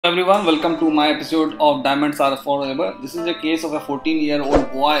Everyone, welcome to my episode of Diamonds Are Forever. This is a case of a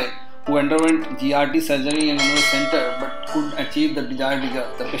 14-year-old boy who underwent GRT surgery in another center but couldn't achieve the desired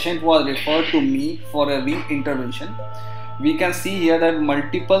result. The patient was referred to me for a reintervention. We can see here that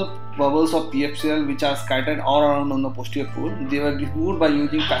multiple bubbles of PFCL which are scattered all around on the posterior pool. They were removed by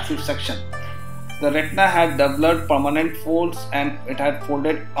using passive section. The retina had developed permanent folds and it had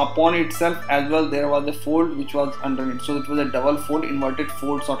folded upon itself as well. There was a fold which was underneath, so it was a double fold, inverted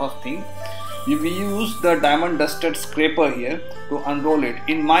fold sort of thing. We used the diamond dusted scraper here to unroll it.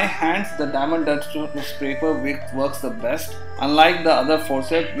 In my hands, the diamond dusted scraper works the best. Unlike the other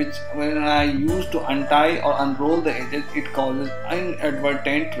forceps, which when I use to untie or unroll the edges, it causes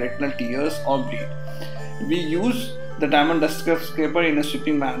inadvertent retinal tears or bleed. We use the diamond dust scraper in a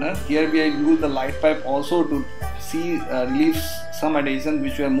sweeping manner. Here we use the light pipe also to relieve some adhesions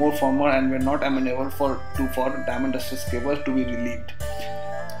which were more firmer and were not amenable for diamond duster scrapers to be relieved.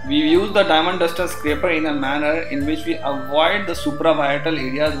 We use the diamond duster scraper in a manner in which we avoid the supraparietal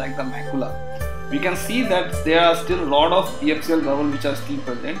areas like the macula. We can see that there are still a lot of PFCL bubbles which are still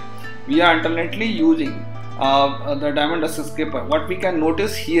present. We are alternately using the diamond duster scraper. What we can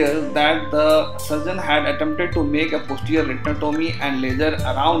notice here that the surgeon had attempted to make a posterior retinotomy and laser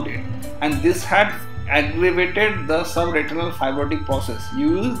around it, and this had aggravated the subretinal fibrotic process.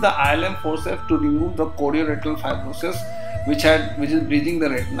 You use the ILM forceps to remove the chorioretinal fibrosis which is bridging the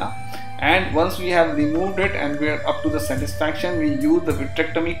retina, and once we have removed it and we are up to the satisfaction, we use the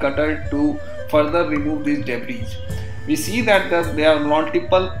vitrectomy cutter to further remove these debris. We see that there are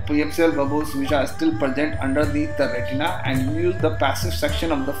multiple PFCL bubbles which are still present underneath the retina, and we use the passive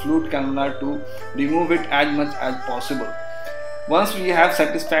section of the fluid cannula to remove it as much as possible. Once we have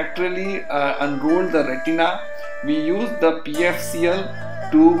satisfactorily unrolled the retina, we use the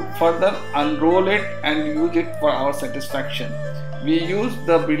PFCL to further unroll it and use it for our satisfaction. We use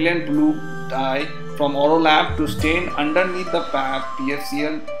the brilliant blue dye from Orolab to stain underneath the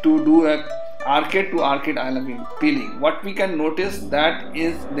PFCL to do a arcade to arcade ILM peeling. What we can notice that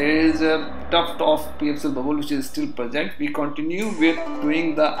is there is a tuft of PFCL bubble which is still present. We continue with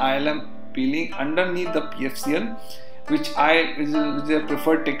doing the ILM peeling underneath the PFCL, which is a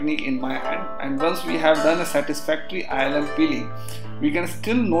preferred technique in my hand. And once we have done a satisfactory ILM peeling, we can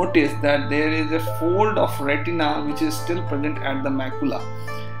still notice that there is a fold of retina which is still present at the macula.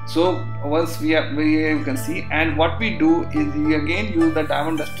 So once we can see, and what we do is we again use the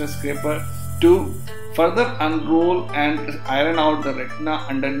diamond duster scraper to further unroll and iron out the retina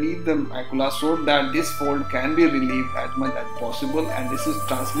underneath the macula so that this fold can be relieved as much as possible, and this is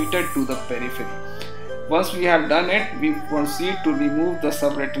transmitted to the periphery. Once we have done it, we proceed to remove the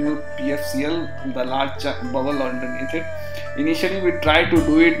subretinal PFCL, the large bubble underneath it. Initially we tried to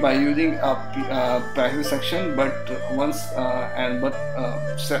do it by using a passive section, but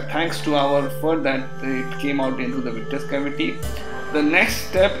thanks to our effort that it came out into the vitreous cavity. The next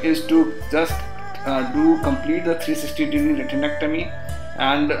step is to just complete the 360-degree retinectomy,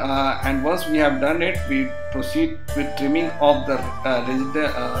 and once we have done it, we proceed with trimming of the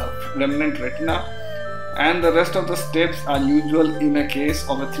remnant retina, and the rest of the steps are usual in a case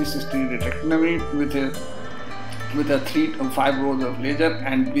of a 360-degree retinectomy with a 3 to 5 rows of laser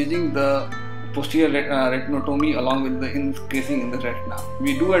and using the posterior retinotomy along with the encasing in the retina.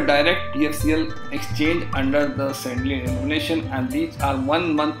 We do a direct PFCL exchange under the Sandlin illumination, and these are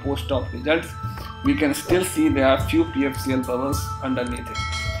 1 month post-op results. We can still see there are few PFCL bubbles underneath it.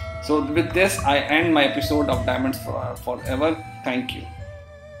 So with this, I end my episode of Diamonds Forever. Thank you.